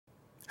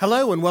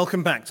Hello and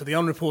welcome back to the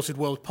Unreported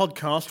World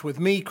podcast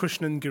with me,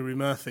 Krishnan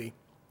Gurumurthy.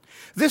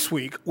 This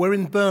week we're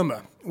in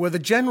Burma, where the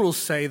generals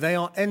say they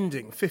are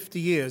ending 50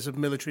 years of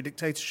military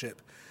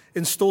dictatorship,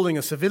 installing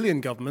a civilian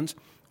government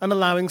and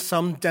allowing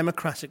some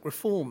democratic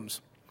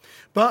reforms.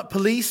 But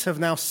police have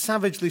now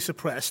savagely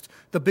suppressed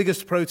the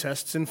biggest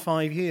protests in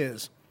 5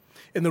 years.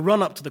 In the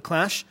run-up to the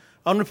clash,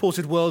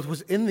 Unreported World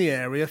was in the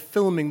area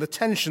filming the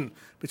tension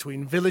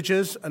between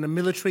villagers and a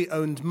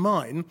military-owned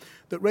mine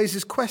that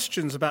raises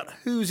questions about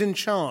who's in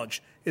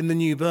charge in the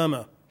new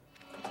Burma.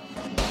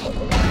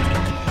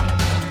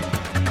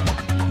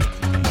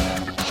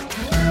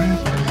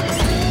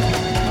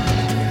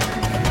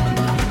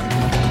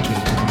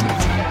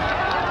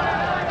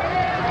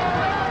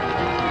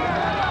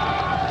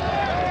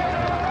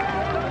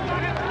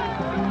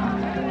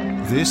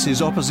 This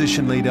is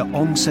opposition leader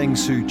Aung San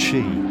Suu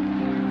Kyi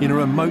in a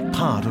remote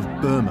part of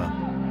Burma,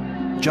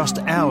 just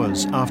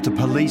hours after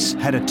police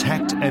had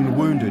attacked and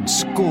wounded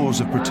scores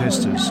of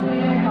protesters.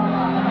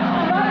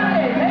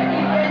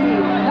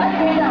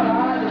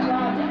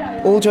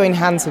 All join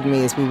hands with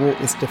me as we walk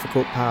this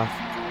difficult path.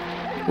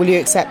 Will you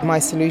accept my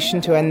solution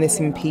to end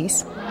this in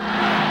peace?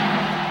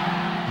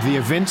 The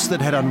events that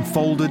had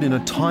unfolded in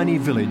a tiny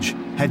village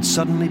had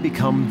suddenly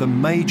become the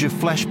major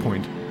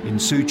flashpoint in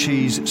Suu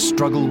Kyi's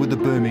struggle with the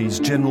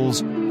Burmese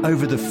generals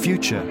over the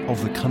future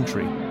of the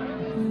country.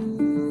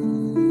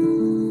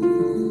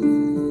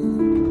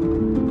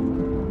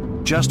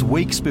 Just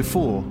weeks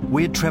before,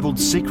 we had travelled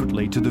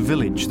secretly to the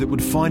village that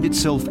would find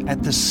itself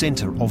at the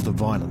centre of the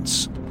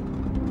violence.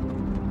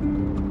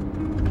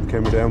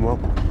 Camera down, well.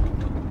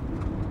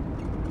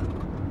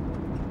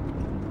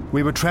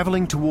 We were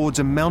travelling towards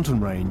a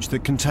mountain range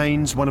that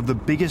contains one of the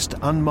biggest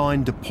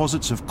unmined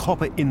deposits of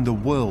copper in the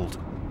world,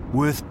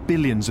 worth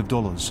billions of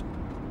dollars.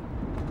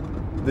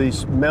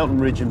 This mountain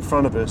ridge in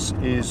front of us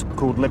is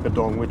called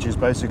Lepidong, which is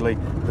basically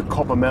the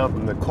copper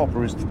mountain. The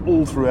copper is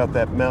all throughout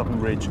that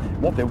mountain ridge.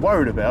 What they're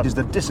worried about is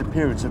the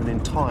disappearance of an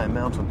entire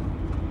mountain.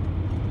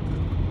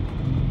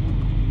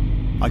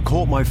 I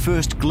caught my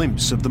first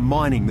glimpse of the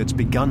mining that's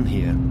begun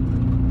here.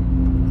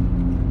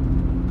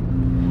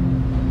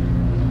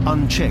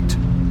 Unchecked,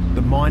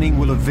 the mining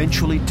will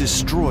eventually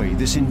destroy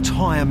this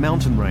entire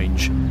mountain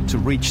range to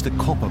reach the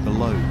copper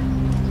below.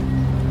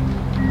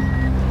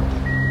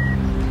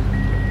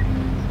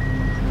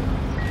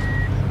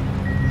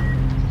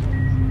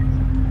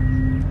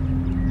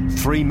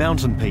 Three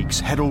mountain peaks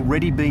had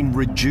already been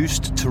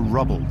reduced to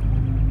rubble.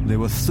 There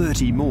were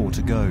 30 more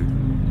to go.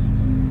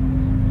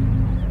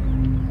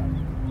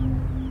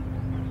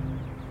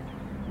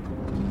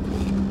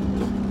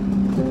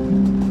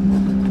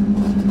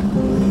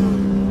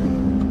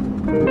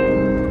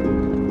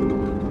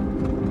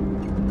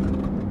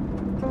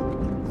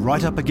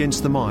 Right up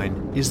against the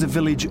mine is the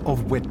village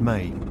of Wet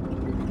May.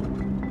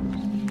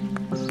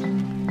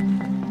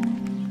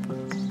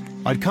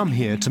 I'd come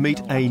here to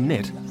meet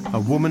Net, a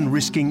woman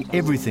risking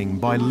everything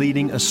by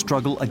leading a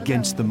struggle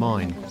against the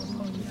mine.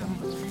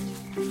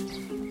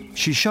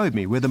 She showed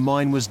me where the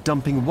mine was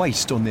dumping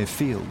waste on their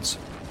fields.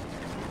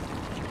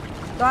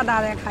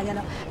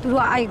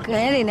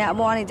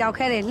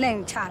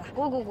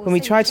 When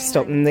we try to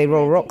stop them, they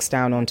roll rocks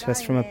down onto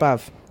us from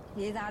above.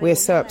 We are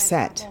so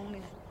upset.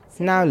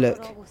 Now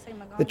look,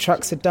 the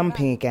trucks are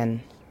dumping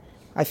again.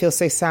 I feel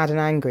so sad and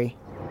angry.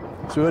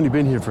 So we've only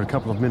been here for a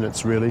couple of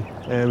minutes, really,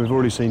 and we've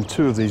already seen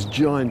two of these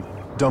giant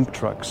dump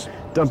trucks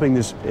dumping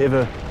this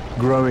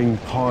ever-growing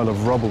pile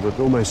of rubble that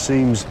almost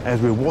seems, as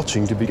we're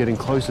watching, to be getting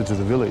closer to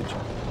the village.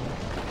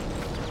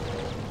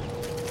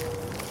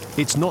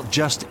 It's not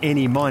just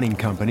any mining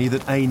company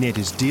that Net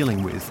is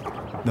dealing with.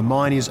 The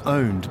mine is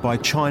owned by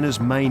China's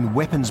main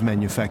weapons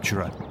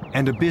manufacturer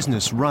and a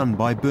business run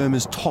by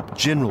Burma's top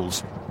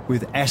generals,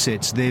 with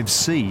assets they've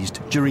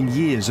seized during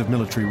years of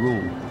military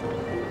rule.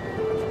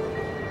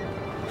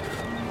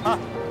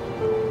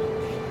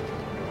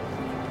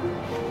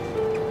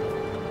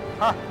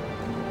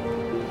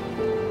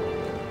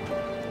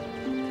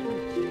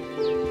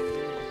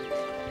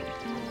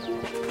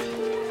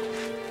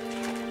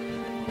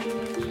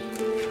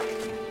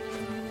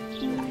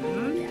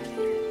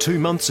 Two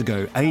months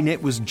ago,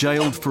 Net was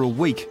jailed for a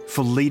week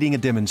for leading a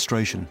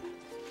demonstration.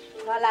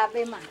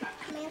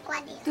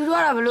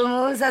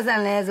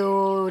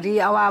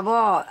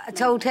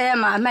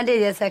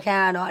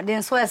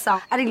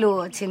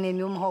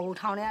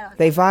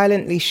 They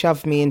violently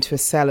shoved me into a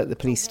cell at the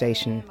police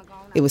station.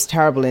 It was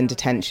terrible in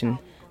detention.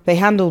 They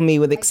handled me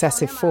with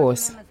excessive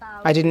force.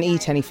 I didn't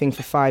eat anything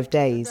for 5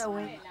 days.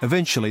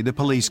 Eventually, the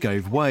police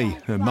gave way.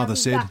 Her mother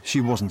said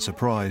she wasn't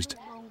surprised.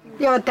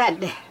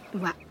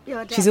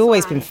 She's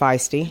always been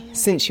feisty,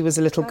 since she was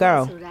a little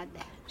girl.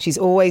 She's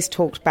always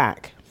talked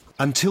back.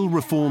 Until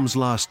reforms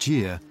last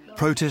year,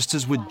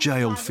 protesters were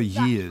jailed for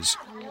years.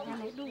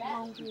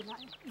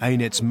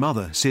 Net's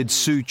mother said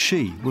Suu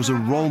Kyi was a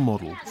role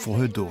model for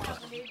her daughter.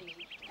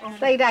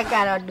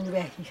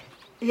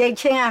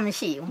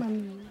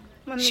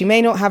 She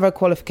may not have her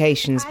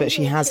qualifications, but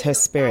she has her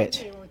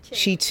spirit.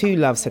 She too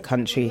loves her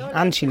country,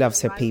 and she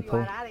loves her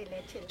people.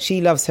 She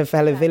loves her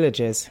fellow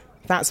villagers.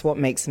 That's what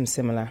makes them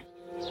similar.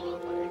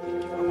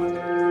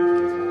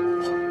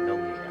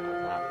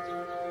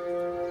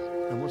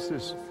 And what's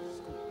this?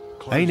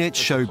 Annette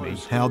showed me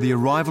how the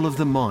arrival of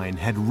the mine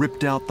had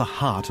ripped out the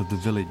heart of the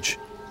village.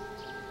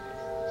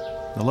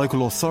 The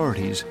local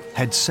authorities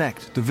had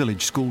sacked the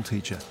village school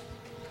teacher.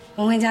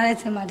 I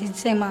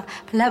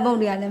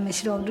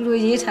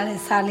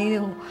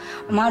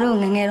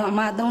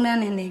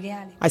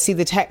see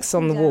the texts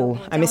on the wall.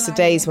 I miss the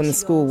days when the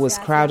school was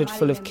crowded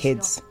full of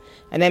kids,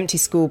 an empty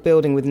school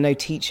building with no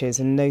teachers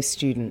and no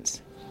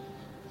students.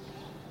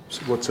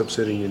 So what's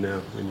upsetting you now?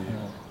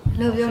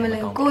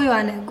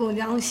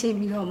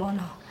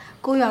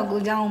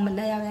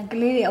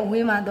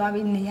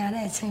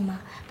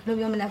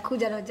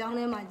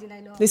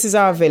 This is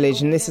our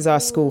village and this is our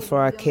school for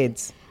our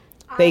kids.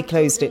 They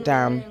closed it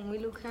down.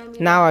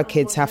 Now our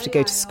kids have to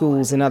go to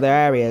schools in other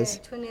areas.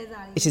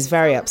 It is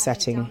very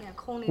upsetting.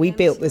 We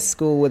built this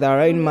school with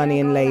our own money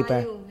and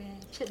labour.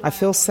 I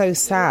feel so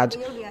sad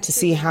to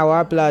see how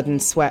our blood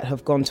and sweat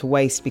have gone to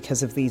waste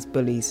because of these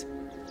bullies.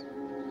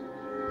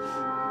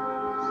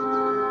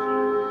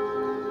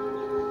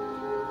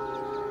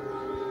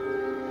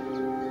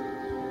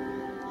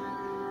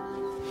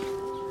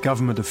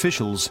 Government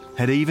officials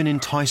had even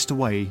enticed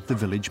away the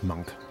village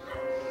monk.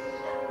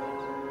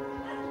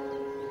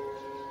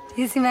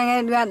 They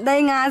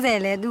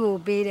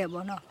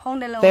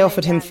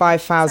offered him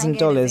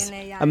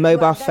 $5,000, a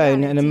mobile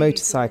phone and a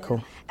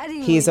motorcycle.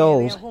 He is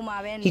old.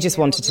 He just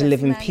wanted to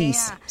live in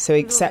peace, so he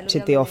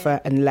accepted the offer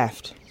and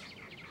left.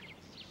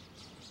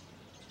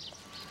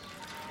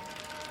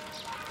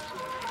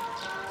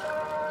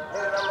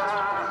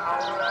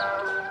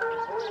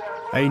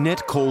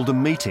 Annette called a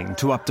meeting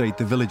to update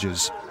the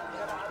villagers.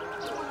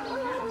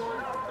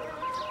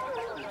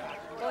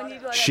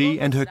 She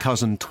and her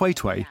cousin Tway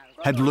Tway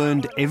had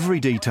learned every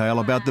detail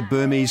about the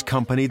Burmese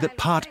company that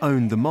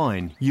part-owned the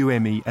mine,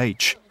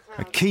 UMEH,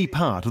 a key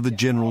part of the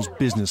general's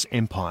business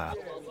empire.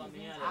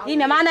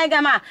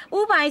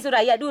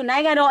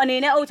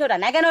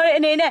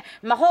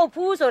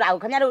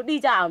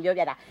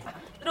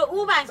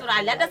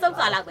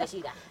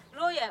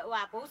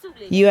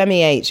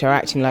 UMEH are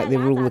acting like they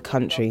rule the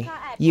country.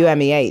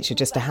 UMEH are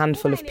just a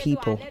handful of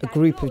people, a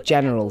group of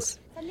generals.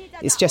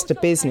 It's just a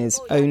business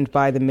owned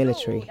by the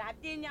military.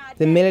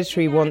 The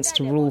military wants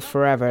to rule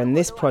forever, and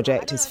this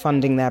project is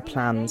funding their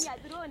plans.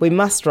 We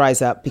must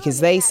rise up because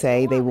they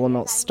say they will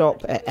not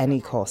stop at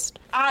any cost.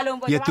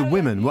 Yet the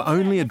women were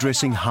only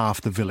addressing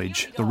half the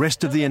village. The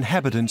rest of the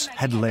inhabitants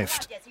had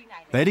left.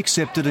 They'd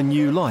accepted a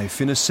new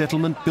life in a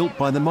settlement built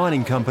by the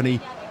mining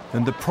company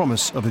and the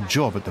promise of a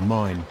job at the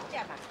mine.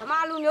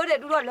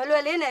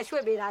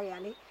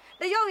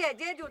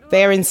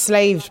 They are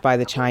enslaved by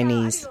the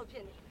Chinese.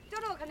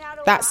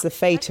 That's the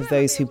fate of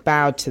those who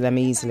bowed to them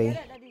easily.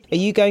 Are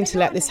you going to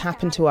let this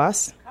happen to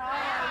us?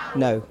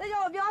 No.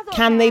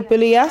 Can they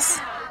bully us?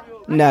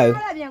 No.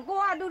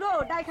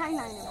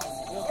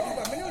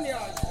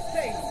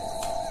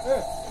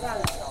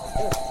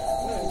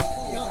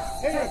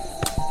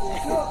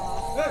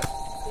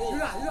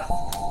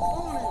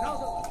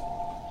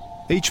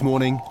 Each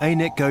morning,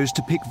 Annette goes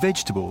to pick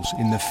vegetables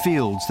in the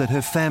fields that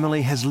her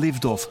family has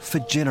lived off for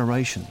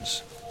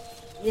generations.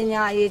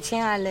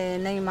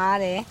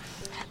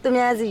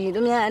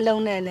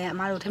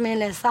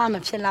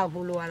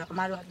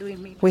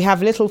 We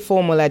have little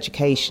formal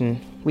education.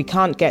 We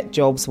can't get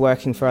jobs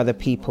working for other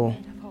people.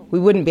 We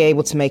wouldn't be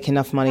able to make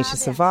enough money to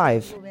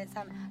survive.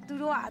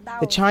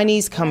 The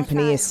Chinese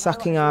company is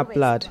sucking our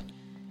blood.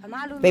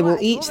 They will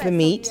eat the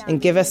meat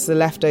and give us the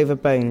leftover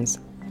bones.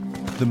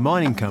 The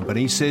mining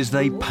company says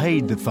they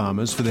paid the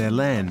farmers for their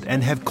land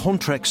and have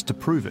contracts to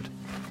prove it.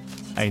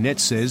 Annette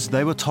says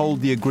they were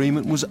told the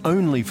agreement was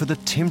only for the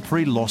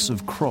temporary loss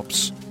of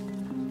crops.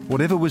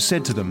 Whatever was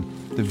said to them,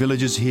 the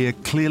villagers here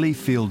clearly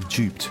feel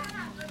duped.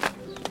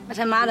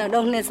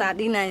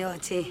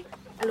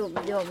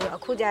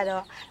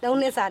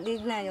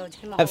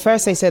 At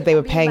first they said they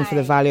were paying for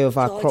the value of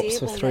our crops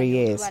for 3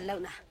 years.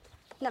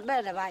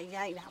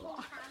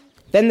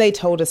 Then they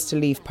told us to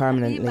leave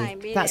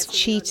permanently. That's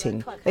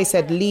cheating. They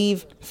said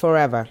leave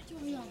forever.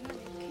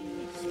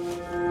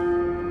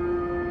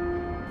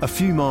 A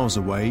few miles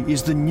away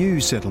is the new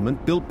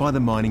settlement built by the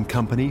mining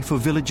company for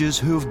villagers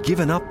who have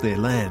given up their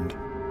land.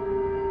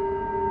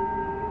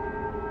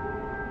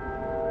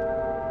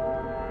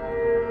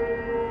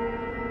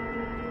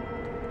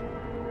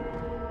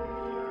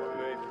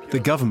 The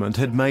government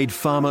had made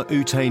farmer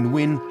Utain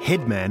Win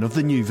headman of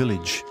the new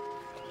village.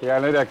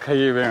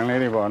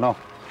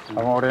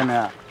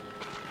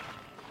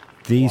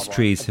 These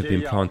trees have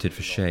been planted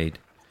for shade.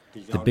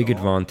 The big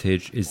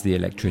advantage is the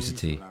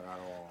electricity.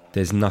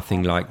 There's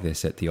nothing like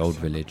this at the old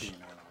village.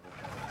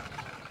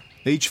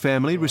 Each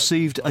family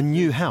received a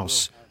new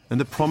house and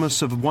the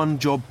promise of one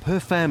job per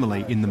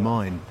family in the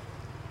mine.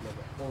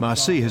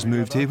 Marcie has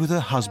moved here with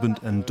her husband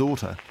and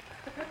daughter.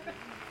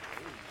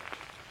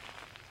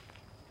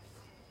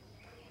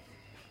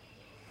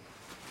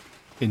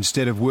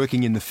 Instead of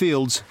working in the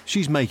fields,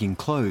 she's making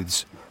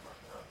clothes.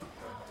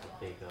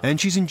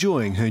 And she's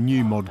enjoying her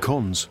new mod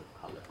cons.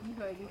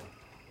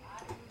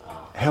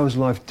 How is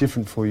life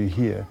different for you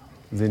here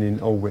than in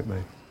Old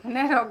Wetmate?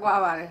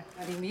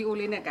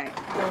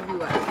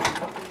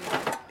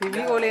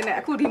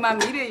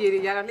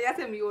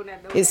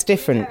 It's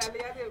different.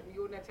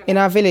 In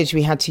our village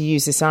we had to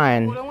use this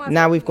iron.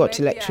 Now we've got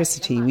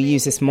electricity, we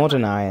use this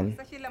modern iron.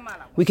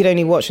 We could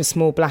only watch a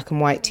small black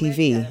and white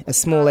TV, a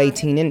small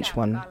 18-inch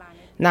one.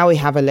 Now we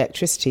have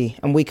electricity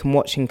and we can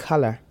watch in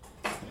colour.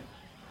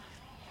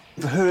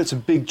 For her, it's a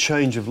big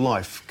change of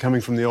life,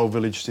 coming from the old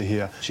village to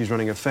here. She's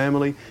running a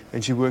family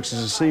and she works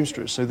as a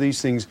seamstress, so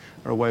these things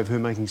are a way of her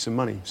making some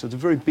money. So it's a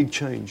very big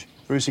change,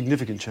 very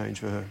significant change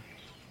for her.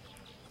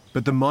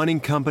 But the mining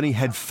company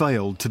had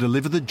failed to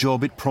deliver the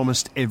job it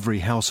promised every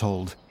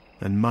household,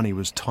 and money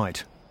was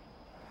tight.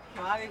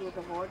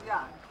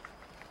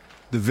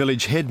 The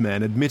village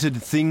headman admitted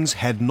things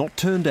had not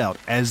turned out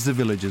as the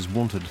villagers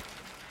wanted.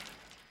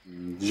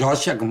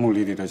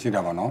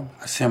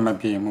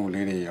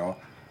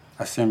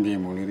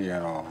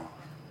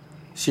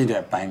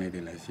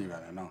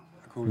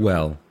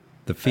 Well,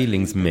 the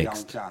feeling's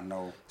mixed.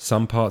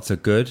 Some parts are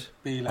good,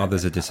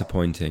 others are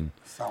disappointing.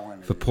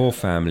 For poor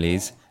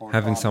families,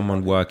 having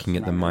someone working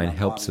at the mine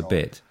helps a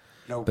bit,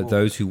 but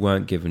those who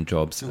weren't given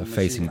jobs are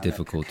facing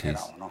difficulties.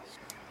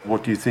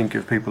 What do you think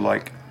of people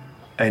like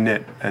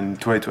Annette and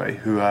Tuetue,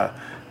 who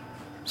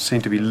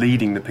seem to be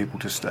leading the people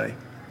to stay?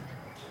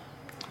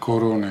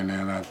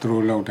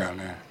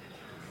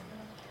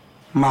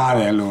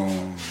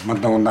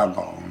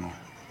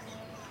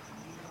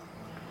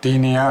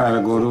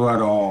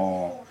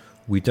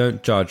 We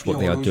don't judge what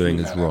they are doing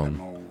as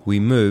wrong. We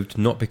moved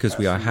not because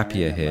we are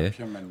happier here,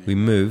 we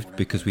moved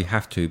because we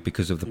have to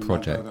because of the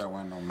project.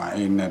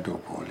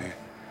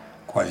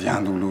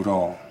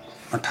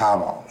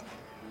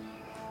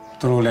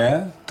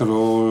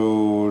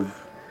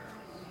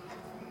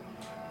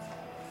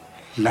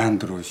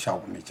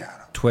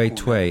 Tue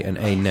Tue and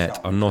Annette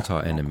are not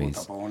our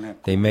enemies.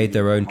 They made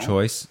their own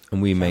choice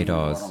and we made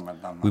ours.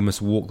 We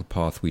must walk the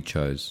path we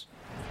chose.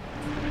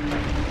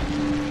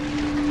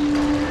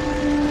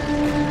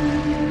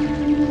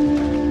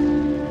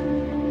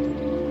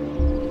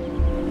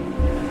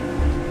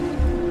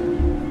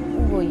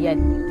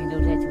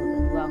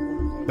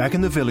 Back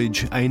in the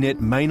village,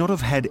 Annette may not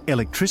have had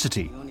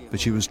electricity, but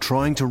she was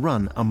trying to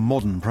run a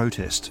modern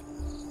protest.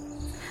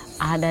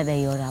 I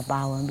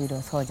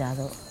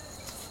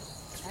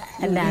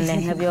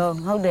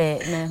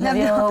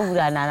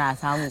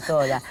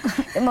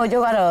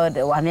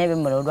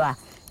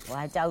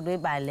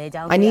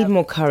need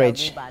more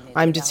courage.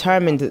 I'm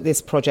determined that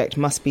this project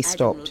must be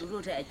stopped.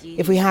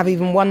 If we have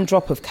even one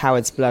drop of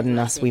coward's blood in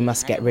us, we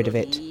must get rid of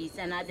it.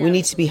 We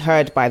need to be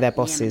heard by their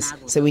bosses,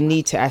 so we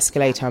need to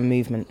escalate our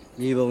movement.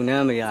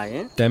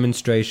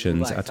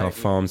 Demonstrations at our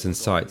farms and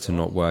sites are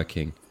not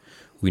working.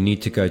 We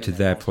need to go to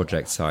their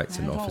project sites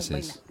and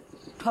offices.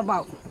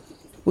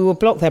 We will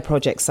block their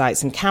project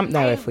sites and camp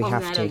there if we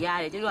have to.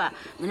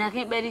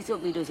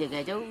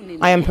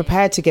 I am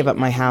prepared to give up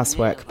my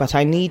housework, but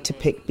I need to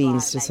pick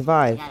beans to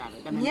survive.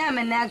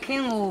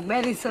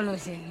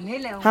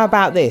 How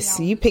about this?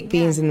 You pick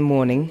beans in the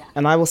morning,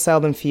 and I will sell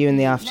them for you in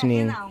the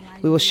afternoon.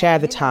 We will share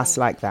the task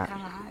like that.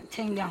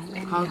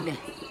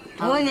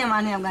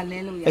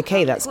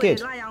 Okay, that's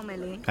good.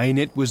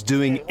 Annette was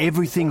doing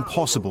everything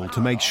possible to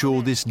make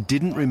sure this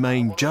didn't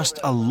remain just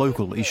a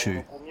local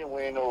issue.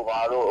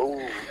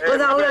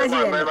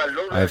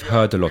 I have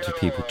heard a lot of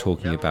people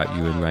talking about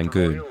you in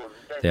Rangoon.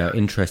 They are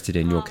interested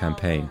in your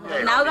campaign.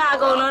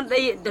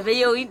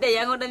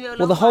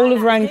 Will the whole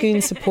of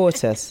Rangoon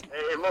support us?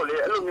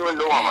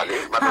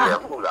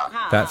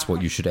 That's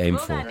what you should aim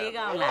for.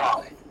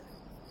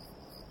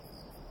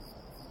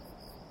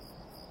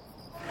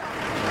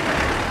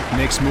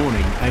 Next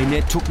morning,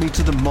 Annette took me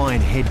to the mine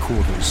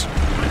headquarters.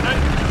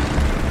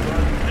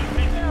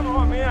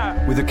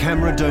 With a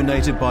camera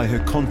donated by her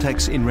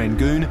contacts in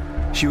Rangoon,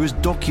 she was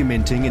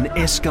documenting an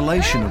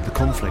escalation of the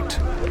conflict.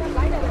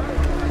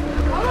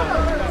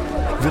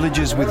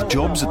 Villagers with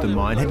jobs at the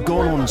mine had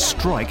gone on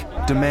strike,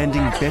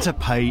 demanding better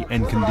pay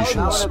and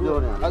conditions.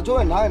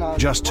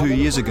 Just 2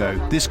 years ago,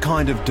 this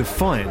kind of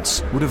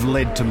defiance would have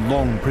led to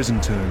long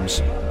prison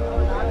terms.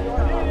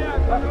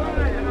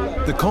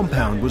 The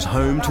compound was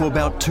home to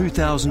about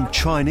 2,000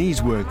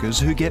 Chinese workers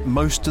who get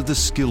most of the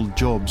skilled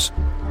jobs.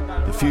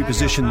 The few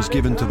positions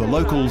given to the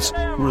locals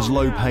were as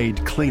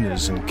low-paid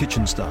cleaners and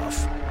kitchen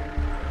staff.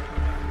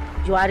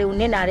 They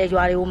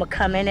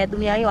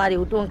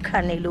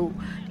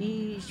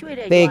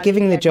are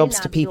giving the jobs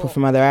to people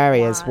from other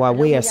areas while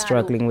we are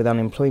struggling with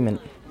unemployment.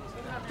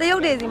 They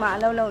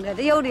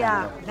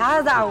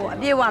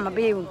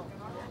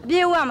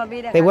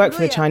work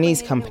for the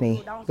Chinese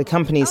company. The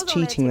company is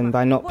cheating them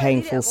by not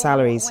paying full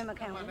salaries.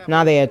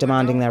 Now they are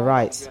demanding their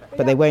rights,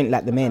 but they won't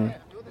let them in.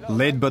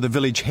 Led by the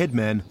village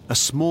headman, a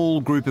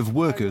small group of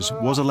workers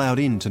was allowed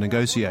in to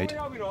negotiate.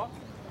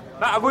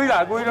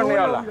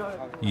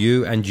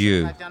 You and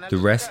you. The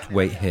rest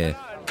wait here.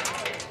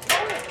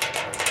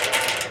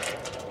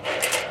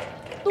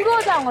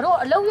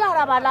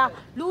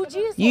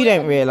 You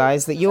don't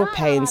realise that your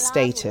pay and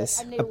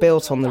status are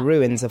built on the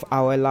ruins of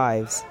our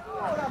lives.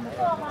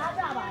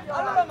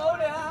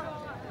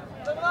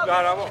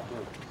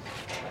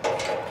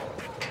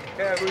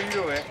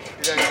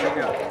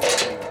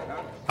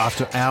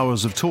 After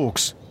hours of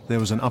talks, there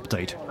was an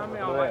update.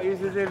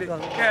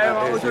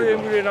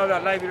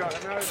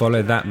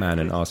 Follow that man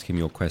and ask him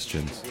your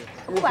questions.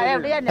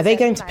 Are they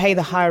going to pay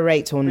the higher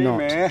rate or not?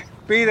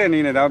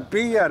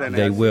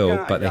 They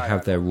will, but they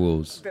have their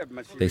rules.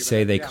 They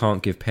say they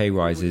can't give pay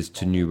rises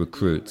to new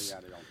recruits.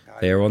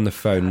 They are on the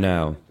phone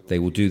now. They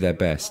will do their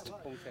best.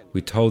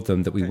 We told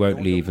them that we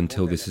won't leave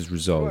until this is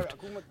resolved.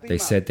 They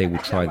said they will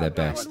try their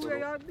best.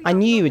 I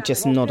knew you would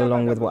just nod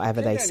along with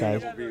whatever they say.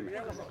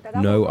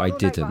 No, I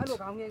didn't.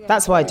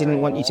 That's why I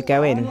didn't want you to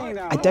go in.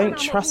 I don't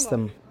trust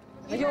them.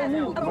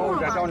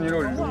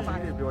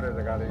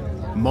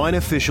 Mine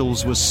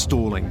officials were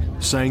stalling,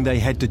 saying they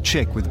had to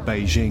check with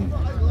Beijing.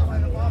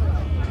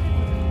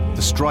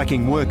 The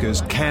striking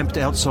workers camped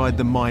outside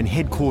the mine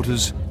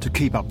headquarters to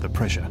keep up the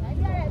pressure.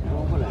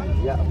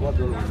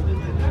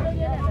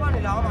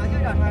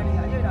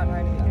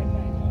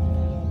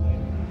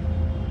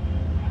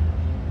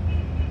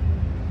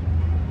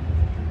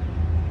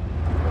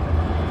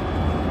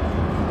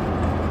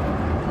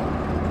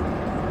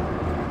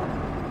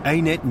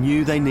 ANET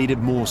knew they needed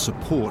more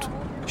support.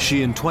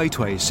 She and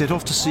Tway set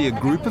off to see a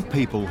group of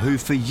people who,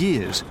 for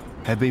years,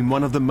 have been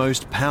one of the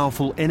most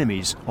powerful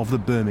enemies of the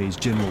Burmese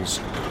generals.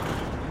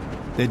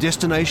 Their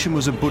destination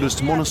was a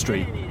Buddhist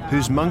monastery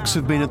whose monks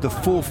have been at the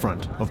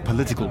forefront of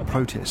political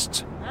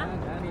protests.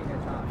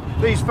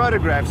 These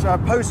photographs are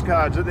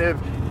postcards that they've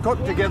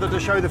got together to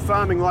show the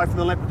farming life in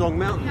the Lepidong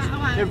Mountains.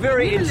 They're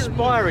very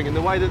inspiring in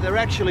the way that they're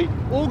actually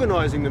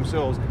organising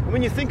themselves. And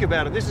when you think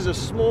about it, this is a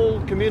small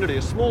community,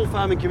 a small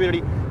farming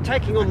community,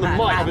 taking on the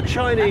might of a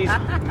Chinese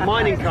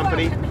mining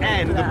company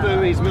and the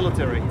Burmese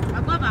military.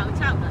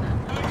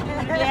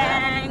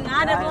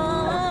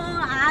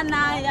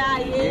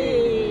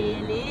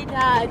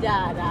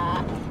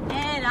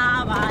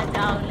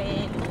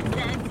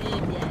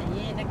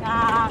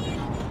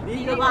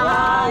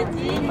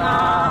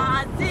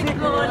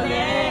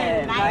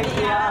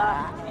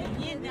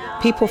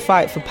 People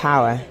fight for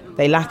power.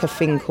 They lack a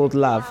thing called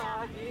love.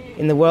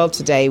 In the world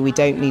today, we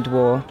don't need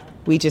war.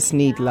 We just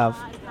need love.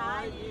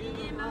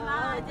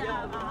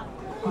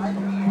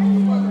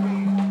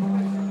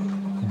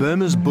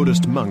 Burma's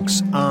Buddhist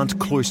monks aren't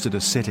cloistered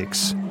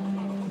ascetics.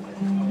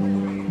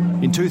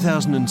 In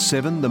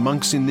 2007, the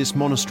monks in this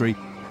monastery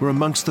were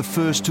amongst the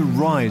first to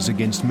rise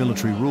against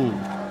military rule.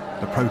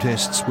 The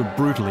protests were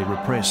brutally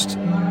repressed.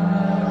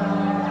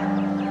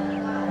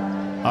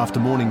 After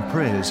morning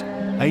prayers,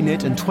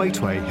 ANET and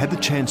Tway had the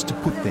chance to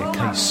put their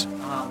case.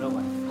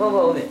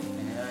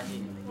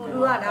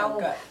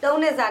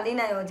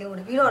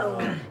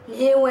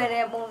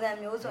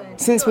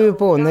 Since we were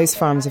born, those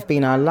farms have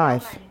been our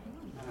life.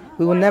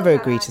 We will never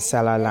agree to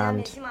sell our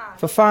land.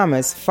 For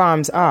farmers,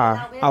 farms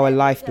are our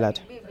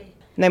lifeblood.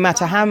 No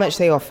matter how much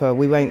they offer,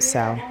 we won't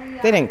sell.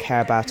 They don't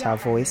care about our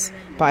voice,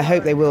 but I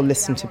hope they will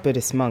listen to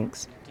Buddhist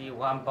monks.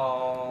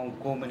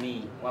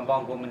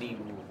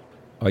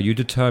 Are you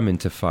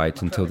determined to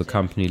fight until the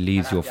company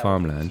leaves your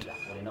farmland?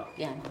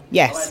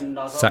 Yes.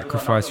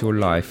 Sacrifice your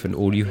life and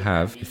all you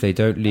have. If they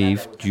don't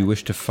leave, do you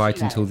wish to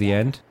fight until the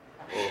end?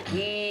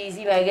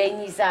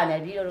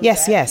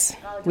 Yes.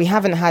 We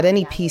haven't had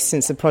any peace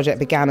since the project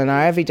began, and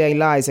our everyday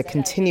lives are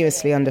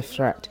continuously under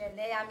threat.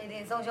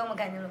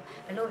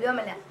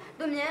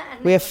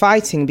 We are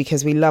fighting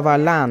because we love our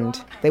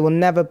land. They will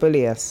never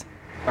bully us.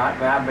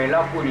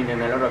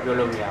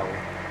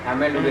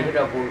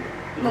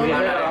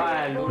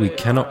 We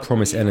cannot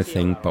promise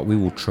anything, but we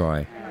will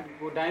try.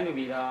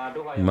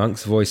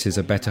 Monks' voices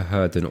are better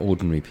heard than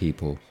ordinary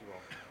people.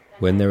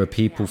 When there are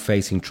people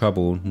facing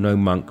trouble, no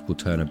monk will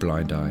turn a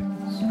blind eye.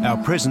 Our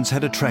presence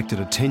had attracted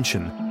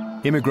attention.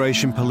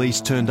 Immigration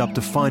police turned up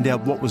to find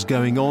out what was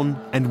going on,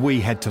 and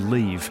we had to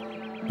leave.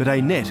 But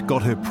ANET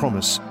got her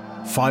promise.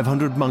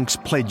 500 monks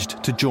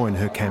pledged to join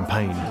her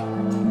campaign.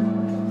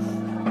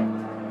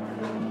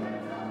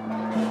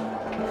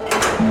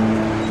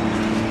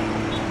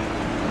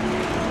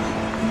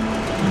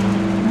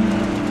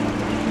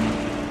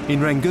 In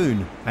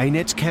Rangoon,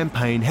 ANET's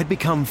campaign had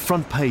become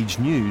front-page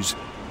news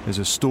as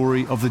a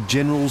story of the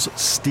generals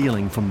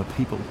stealing from the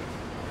people.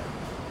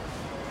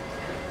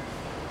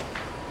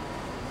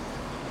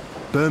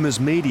 Burma's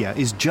media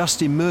is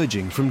just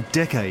emerging from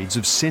decades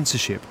of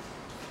censorship.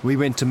 We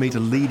went to meet a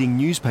leading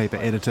newspaper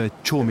editor,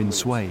 Chaw Min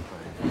Sway.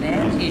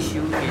 Land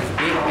issue is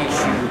big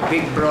issue,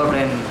 big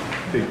problem.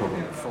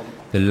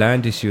 The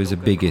land issue is a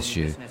big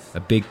issue, a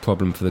big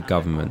problem for the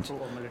government.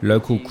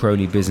 Local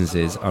crony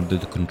businesses under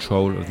the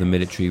control of the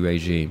military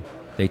regime.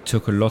 They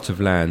took a lot of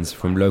lands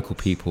from local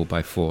people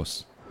by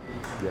force.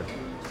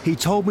 He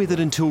told me that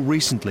until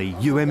recently,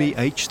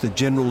 UMEH, the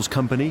General's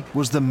company,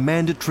 was the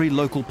mandatory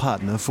local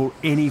partner for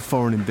any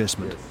foreign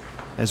investment.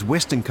 As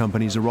Western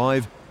companies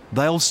arrive,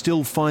 they'll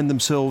still find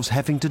themselves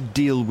having to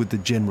deal with the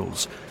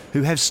Generals,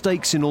 who have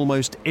stakes in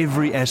almost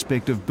every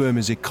aspect of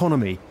Burma's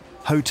economy,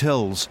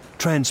 hotels,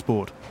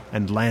 transport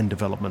and land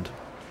development.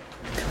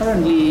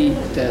 Currently,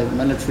 the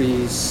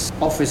military's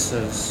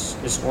officers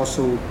is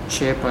also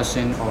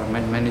chairperson or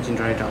managing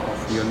director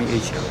of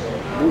UMEH.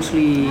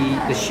 Mostly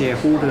the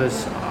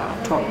shareholders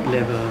are top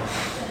level.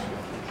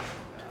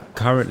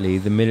 Currently,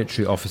 the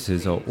military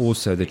officers are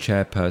also the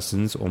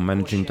chairpersons or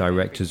managing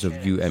directors of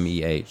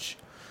UMEH.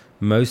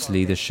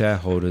 Mostly the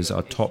shareholders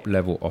are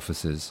top-level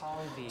officers,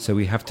 so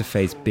we have to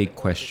face big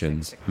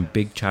questions and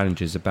big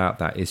challenges about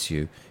that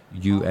issue,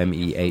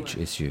 UMEH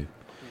issue,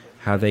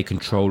 how they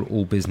control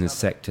all business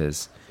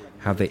sectors,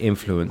 how they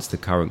influence the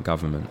current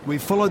government. We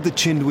followed the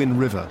Chindwin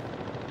River,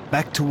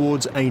 back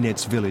towards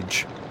ANET's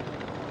village.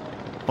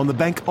 On the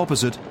bank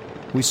opposite,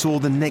 we saw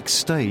the next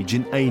stage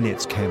in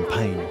ANET's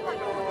campaign.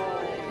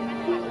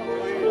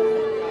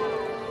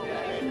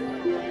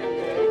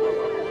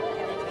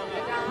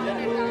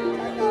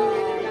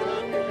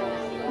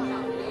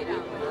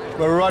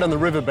 We're right on the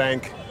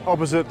riverbank,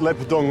 opposite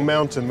Lepdong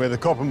Mountain, where the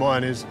copper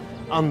mine is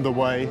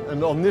underway.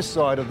 And on this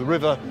side of the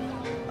river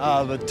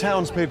are the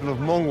townspeople of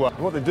Mongwa.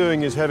 What they're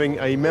doing is having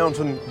a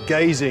mountain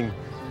gazing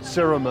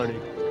ceremony.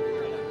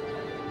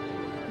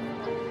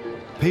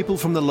 People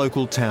from the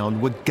local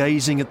town were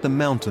gazing at the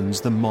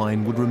mountains the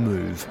mine would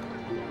remove.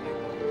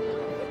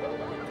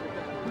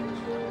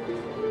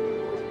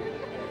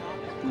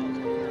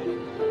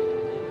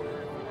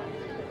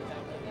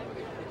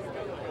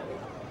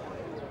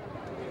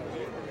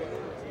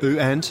 U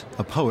Ant,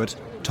 a poet,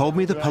 told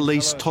me the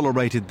police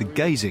tolerated the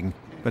gazing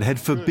but had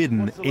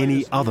forbidden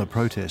any other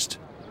protest.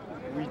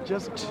 We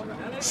just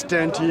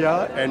stand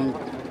here and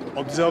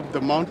observe the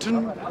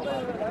mountain,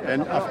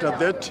 and after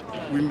that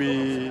we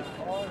may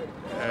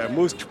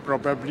most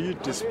probably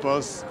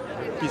disperse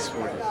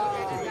peacefully.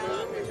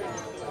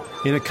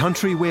 In a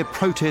country where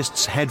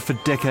protests had for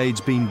decades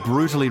been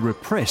brutally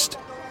repressed,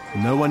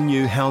 no one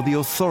knew how the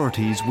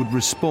authorities would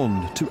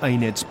respond to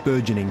ANET's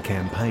burgeoning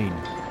campaign.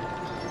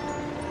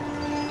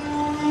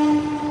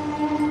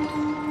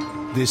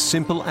 This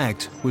simple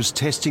act was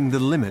testing the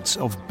limits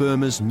of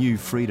Burma's new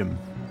freedom.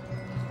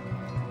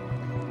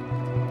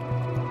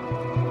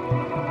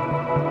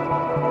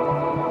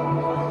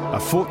 A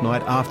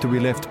fortnight after we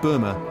left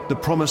Burma, the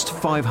promised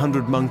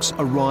 500 monks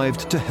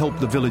arrived to help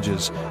the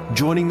villagers,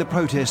 joining the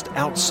protest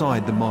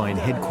outside the mine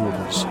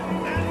headquarters.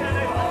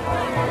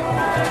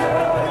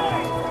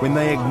 When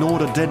they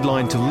ignored a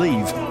deadline to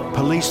leave,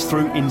 police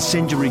threw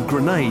incendiary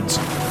grenades,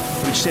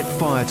 which set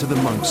fire to the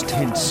monks'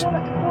 tents.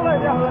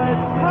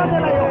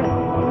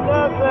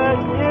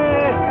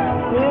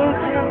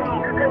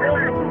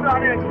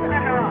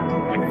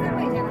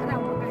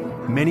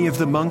 Many of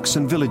the monks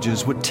and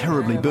villagers were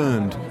terribly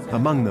burned,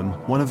 among them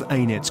one of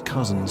ANET's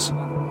cousins.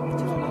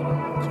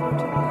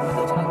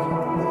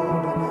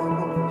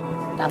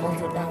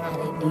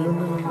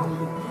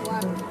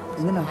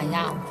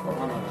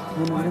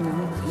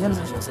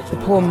 The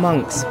poor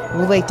monks,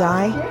 will they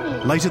die?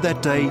 Later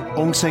that day,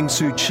 Aung San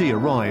Suu Kyi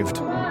arrived.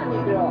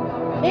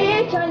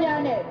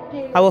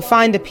 I will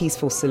find a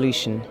peaceful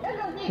solution.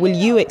 Will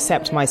you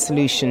accept my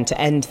solution to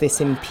end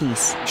this in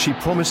peace? She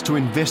promised to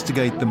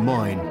investigate the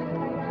mine.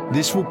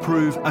 This will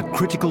prove a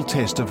critical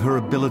test of her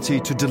ability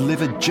to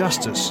deliver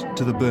justice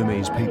to the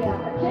Burmese people.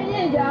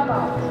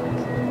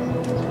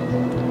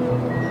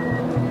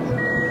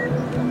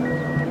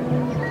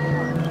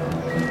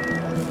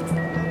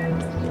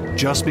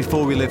 Just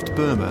before we left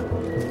Burma,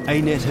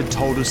 ANET had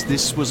told us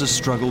this was a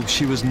struggle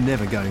she was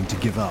never going to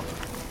give up.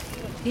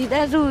 Even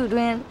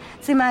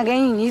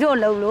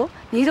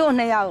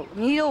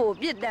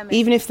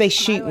if they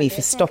shoot me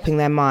for stopping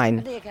their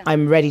mine,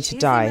 I'm ready to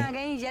die.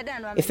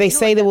 If they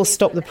say they will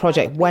stop the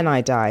project when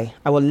I die,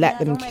 I will let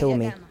them kill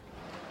me.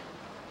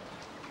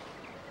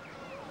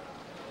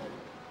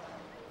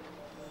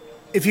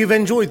 If you've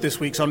enjoyed this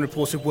week's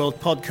Unreported World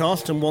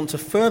podcast and want to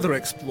further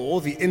explore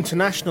the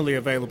internationally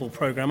available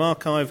programme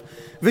archive,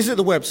 visit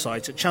the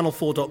website at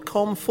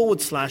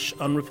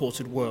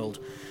channel4.com/unreportedworld.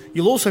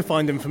 You'll also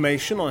find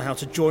information on how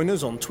to join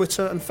us on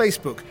Twitter and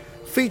Facebook,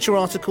 feature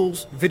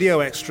articles,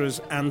 video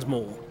extras and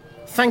more.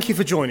 Thank you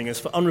for joining us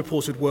for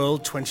Unreported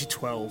World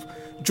 2012.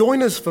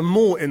 Join us for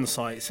more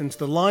insights into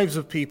the lives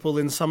of people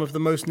in some of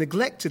the most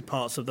neglected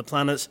parts of the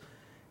planet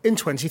in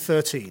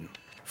 2013.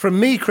 From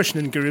me,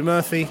 Krishnan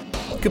Gurumurthy,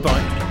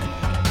 goodbye.